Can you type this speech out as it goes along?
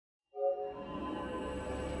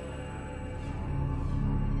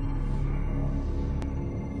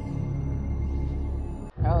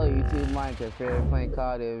Hello YouTube, Minecraft here playing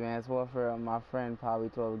Call of Duty Advanced Warfare with my friend Probably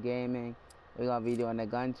 12 Gaming. We're gonna be doing a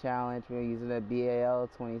gun challenge. We're using the BAL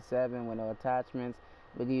 27 with no attachments.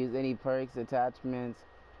 We can use any perks, attachments,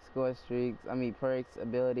 score streaks, perks,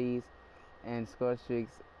 abilities, and score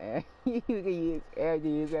streaks. And you can use air to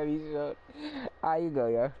use every shot. How you go,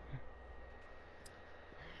 yo?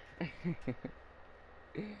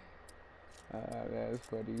 That's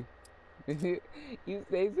funny. You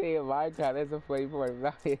say in Minecraft, that's a funny part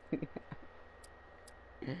about it.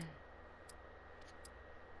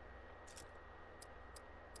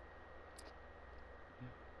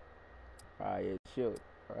 Riot, chill.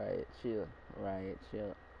 Riot, chill. Riot,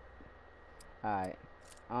 chill. Alright.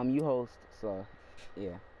 You host, so,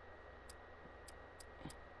 yeah.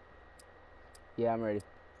 Yeah, I'm ready.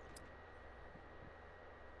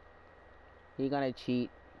 He gonna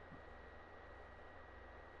cheat.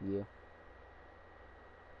 Yeah.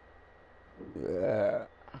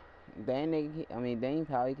 Dang, dang,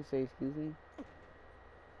 pal, you can say excuse me.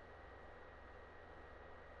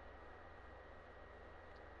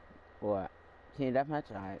 What? Team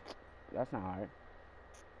deathmatch? Alright. That's not hard.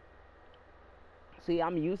 See,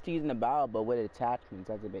 I'm used to using the bow, but with attachments,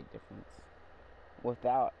 that's a big difference.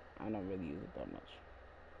 Without, I don't really use it that much.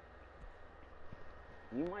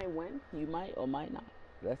 You might win, you might or might not.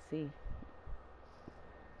 Let's see.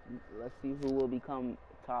 Let's see who will become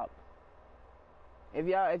top. If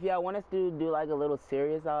y'all want us to do like a little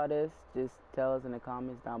series out of this, just tell us in the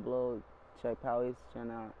comments down below. Check Pally's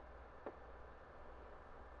channel out.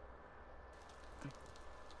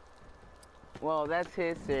 Well, that's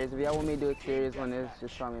his series. If y'all want me to do a series on this,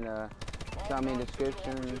 just tell me in the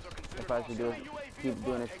description if I should keep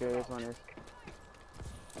doing a series on this.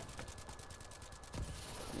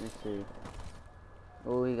 Let me see.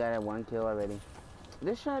 Oh, he got 1 kill already.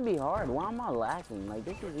 This shouldn't be hard. Why am I lacking? Like,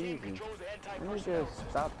 this is easy. Let me just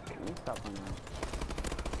stop. Let me stop on that.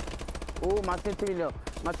 Oh, my sensitivity low.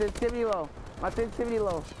 My sensitivity low. My sensitivity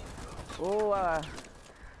low. Oh,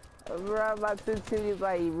 bro, my sensitivity is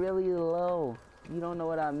like really low. You don't know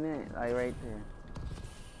what I meant. Like right there.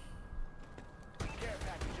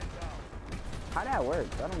 How that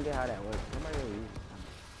works? I don't get how that works. Nobody really uses it.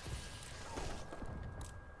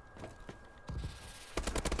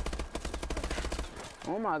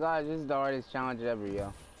 Oh my god, this is the hardest challenge ever,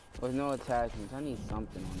 yo. With no attachments. I need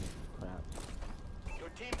something on this crap. Your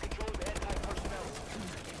team controls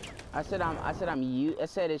anti-personnel. I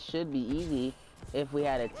said it should be easy if we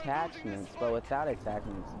had attachments, but without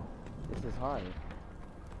attachments, this is hard.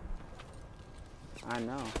 I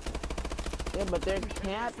know. Yeah, but they're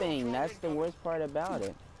camping. That's the worst part about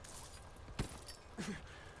it.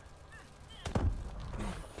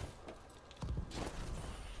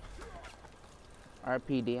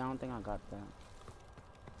 RPD, I don't think I got that.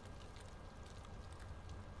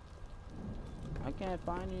 I can't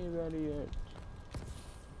find anybody yet.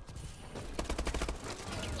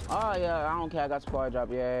 Oh yeah, I don't care, I got supply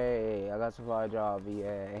drop, yay. I got supply drop,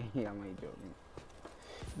 yay. I'm only joking.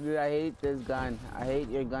 Dude, I hate this gun. I hate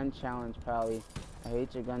your gun challenge, Pally. I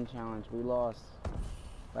hate your gun challenge. We lost.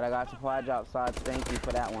 But I got supply drop, so I thank you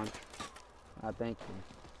for that one. I thank you.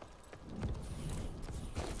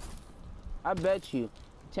 I bet you,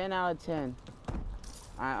 10 out of 10,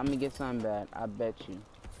 I'm gonna get something bad. I bet you,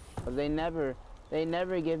 cause they never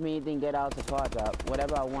give me anything get out to supply drop.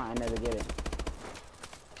 Whatever I want, I never get it.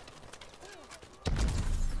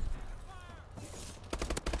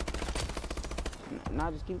 Nah,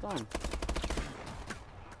 just keep going.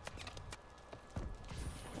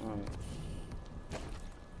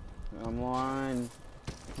 Come on,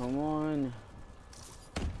 come on.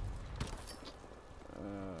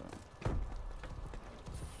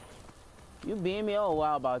 You beat me? Oh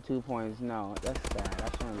wow, about 2 points. No, that's sad. I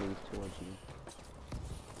shouldn't lose towards you.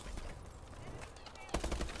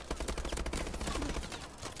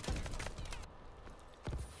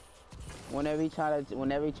 Whenever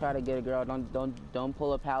you try to get a girl, don't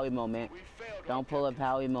pull a Pally moment. Don't pull a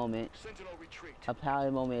Pally moment. A Pally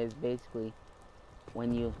moment is basically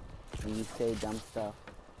when you say dumb stuff.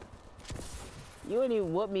 You only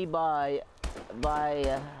whoop me by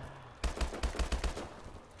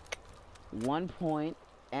 1 point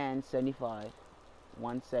and 75.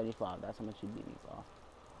 175. That's how much you beat me for.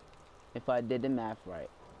 If I did the math right.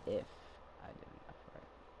 If I did the math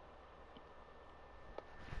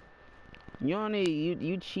right.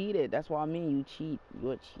 You cheated. That's what I mean. You cheat.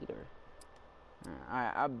 You're a cheater.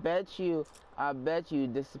 Alright, I bet you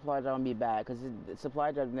this supply drop gonna be bad, cause the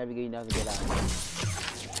supply drop never get enough to get out.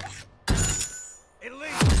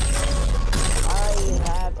 I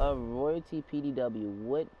have a royalty PDW.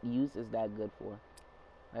 What use is that good for?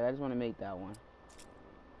 Like, I just want to make that one.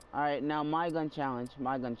 Alright, now my gun challenge.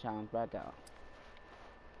 My gun challenge. Back out.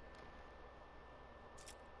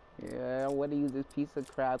 Yeah, what do you use this piece of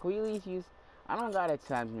crap? Can we at least use... I don't got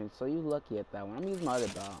attachments, so you lucky at that one. I'm using my other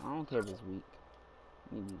dog. I don't care if it's weak.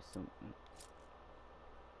 I need to use something.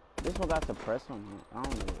 This one got suppressed on it. I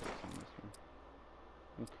don't know what's on this one.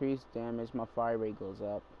 Increased damage. My fire rate goes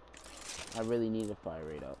up. I really need a fire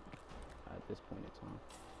rate up at this point in time.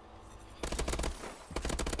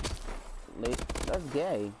 That's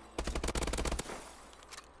gay.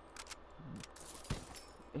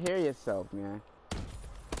 Hear yourself, man.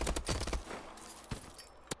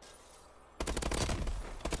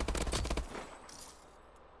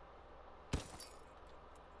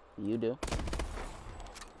 You do.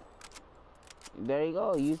 There you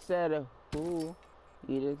go. You said who?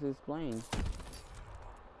 You just explained.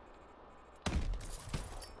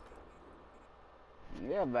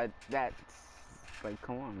 Yeah, but that's like,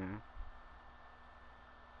 come on, man.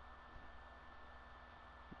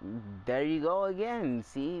 There you go again.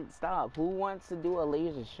 See, stop. Who wants to do a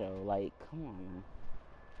laser show? Like, come on, man.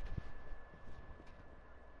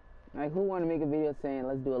 Like, who want to make a video saying,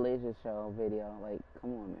 let's do a laser show video? Like,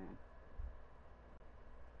 come on, man.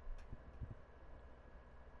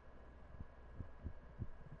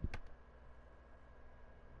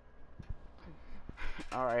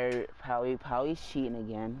 Alright, Powie's cheating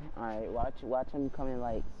again. Alright, watch him come in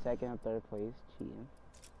like second or third place, cheating.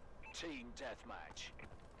 Team deathmatch.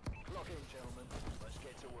 Lock in, gentlemen. Let's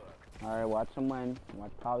get to work. Alright, watch him win.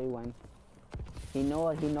 Watch Powie win. He know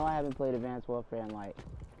I haven't played Advanced Warfare in like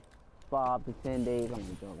 5 to 10 days. I'm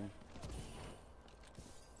not joking.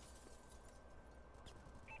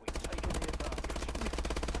 We've taken the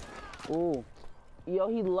advantage. Ooh. Yo,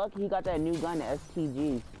 he lucky he got that new gun, the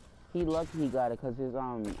STG. He lucky he got it because his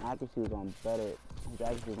accuracy was on better. His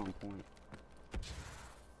accuracy was on point.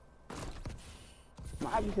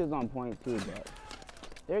 My accuracy was on point too, but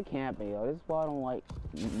they're camping, yo. This is why I don't like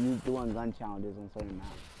you doing gun challenges on certain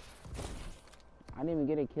maps. I didn't even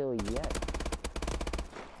get a kill yet.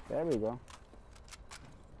 There we go.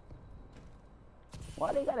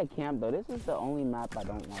 Why they gotta camp though? This is the only map I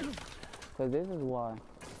don't like. Cause this is why.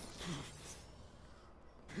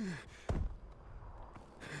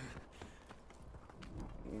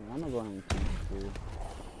 Yeah, I'm gonna go ahead and camp too.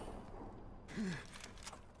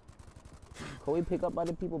 Can we pick up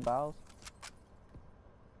other people's bows?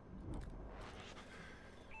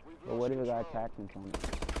 Or what if we got attacked from it?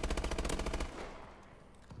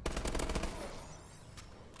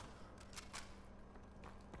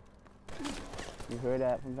 You heard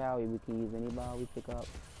that from Valley? We can use any bow we pick up.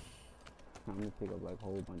 I'm gonna pick up like a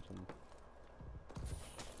whole bunch of them.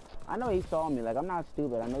 I know he saw me. Like, I'm not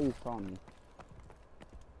stupid. I know he saw me.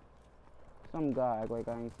 Some guy act like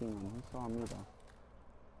I ain't seen him. He saw me though.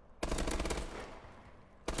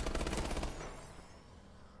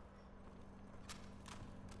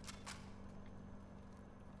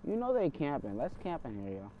 You know they camping. Let's camp in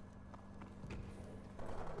here, yo.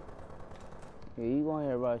 Yeah, you go in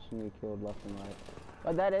here rush and get killed left and right.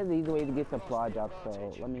 But that is the easy way to get supply drops,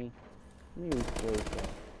 so let me rephrase that.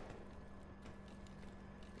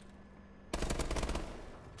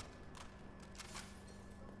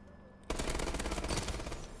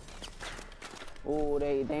 Oh,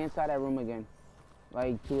 they inside that room again.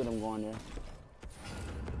 Like 2 of them going there.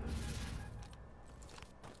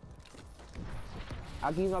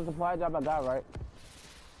 I'll keep on supply drop I got, right?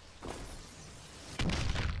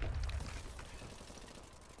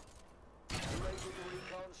 UAV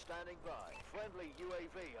recon standing by. Friendly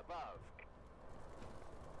UAV above.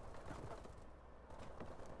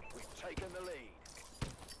 We've taken the lead.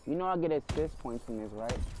 You know I get assist points from this,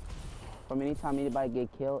 right? From anytime anybody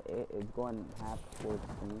get killed, it's going half towards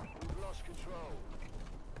me. We've lost control.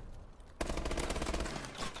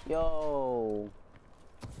 Yo.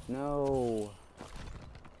 No.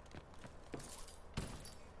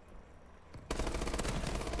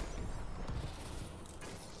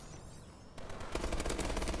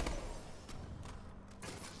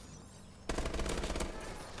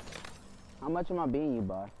 How much am I beating you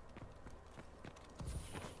by?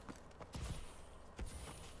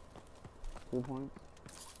 2 points?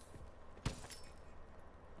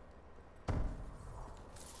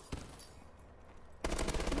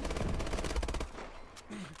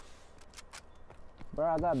 Bro,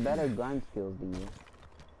 I got better gun skills than you.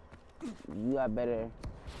 You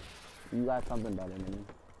got something better than me.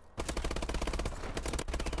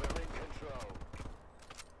 We're in control.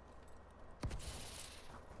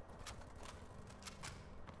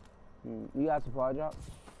 You got supply drop?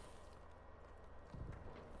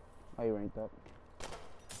 Oh, you ranked up.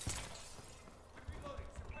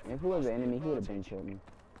 If he was an enemy, he would have been killed me.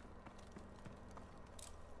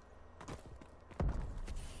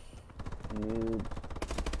 Noob.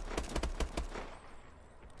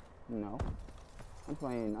 No. I'm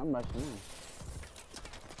rushing in.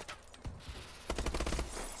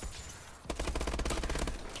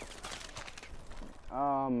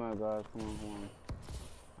 Oh my gosh, come on.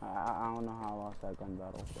 I don't know how I lost that gun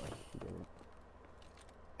battle, but I did it.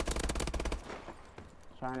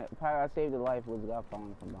 Probably I saved the life was got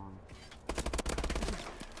falling from behind.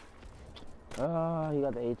 Oh, he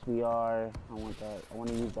got the HVR. I want that. I want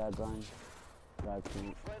to use that gun. But I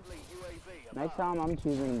can't. Next time I'm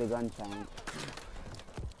choosing the gun challenge.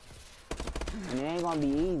 And it ain't gonna be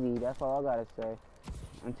easy, that's all I gotta say.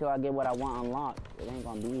 Until I get what I want unlocked, it ain't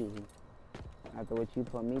gonna be easy. After what you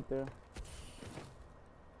put me through.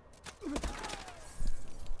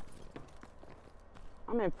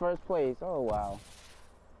 I'm in first place, oh wow.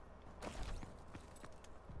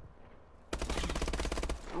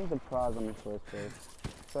 I'm surprised I'm in first place.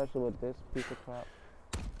 Especially with this piece of crap.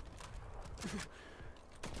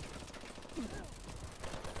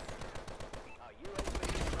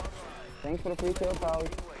 Thanks for the free kill, Polly.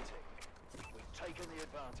 We've taken the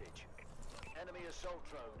advantage. Enemy assault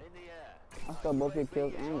drone in the air. I stole both your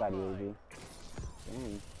kills and got UAV.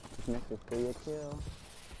 Dang, this missed a free kill.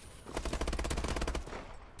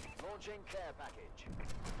 Launching care package.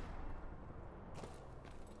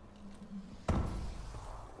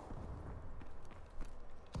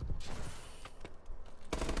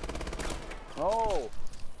 Oh!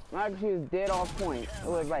 My accuracy was dead off point. It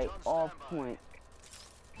was like off point.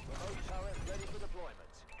 Remote turret ready for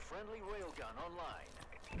deployment. Friendly railgun online.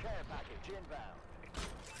 Care package inbound.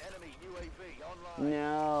 Enemy UAV online.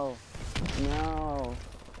 No. No.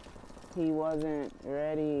 He wasn't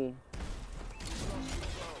ready.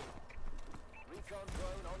 Recon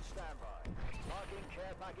drone on standby. Marking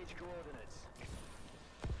care package coordinates.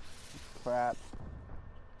 Crap.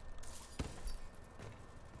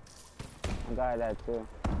 I got that too.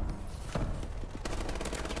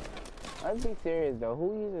 Let's be serious though. Who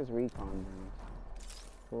uses recon drones?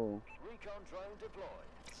 Who? Recon drone deployed.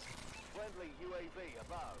 Friendly UAV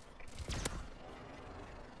above.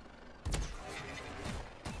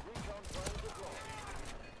 Recon drone deployed.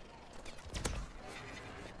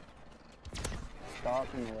 Stop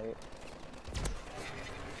and wait.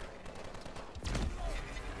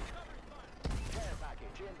 Care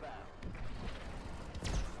package inbound.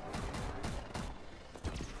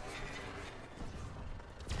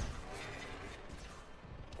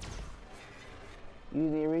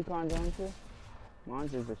 Using a recon drone too?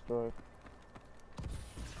 Mine's just destroyed.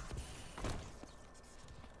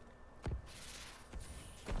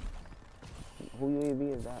 Who UAV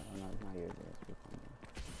is that? Oh no, it's not UAV.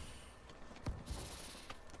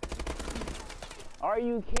 Are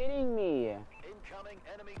you kidding me? Incoming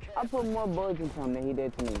enemy care I put more bullets into him than he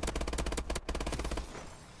did to me.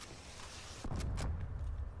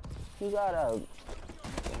 He got a...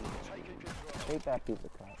 Take that piece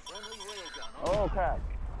of crap. Oh crap.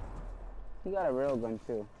 He got a real gun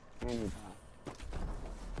too. And he died.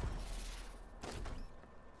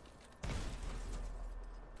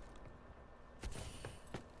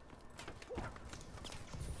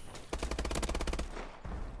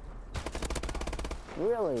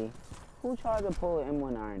 Really? Who tried to pull an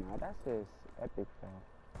M1 iron out? That's just epic fail.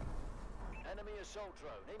 Enemy assault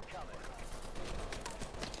drone incoming.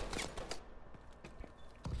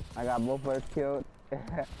 I got both of us killed.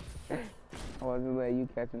 I wasn't letting you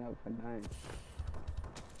catching up for dying.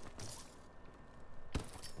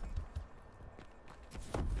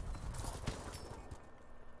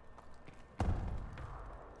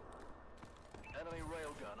 Enemy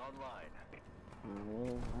railgun online.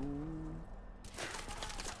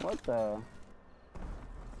 What the?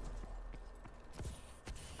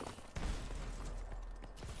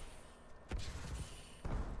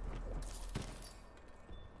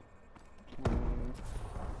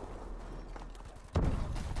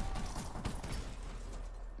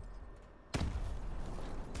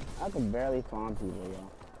 I could barely farm people,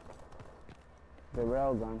 yo. The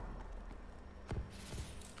railgun.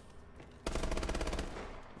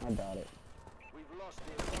 I doubt it. We've lost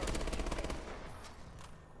the advantage.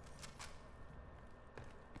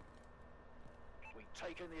 We've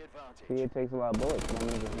taken the advantage. See, it takes a lot of bullets. That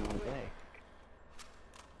means it's not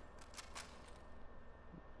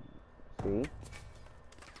good. See?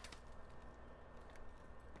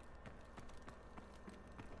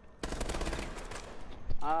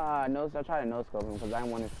 No, so I tried to no-scope him because I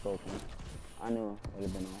didn't want to scope him. I knew it would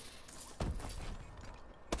have been off.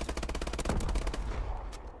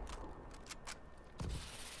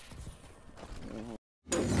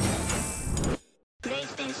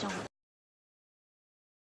 PlayStation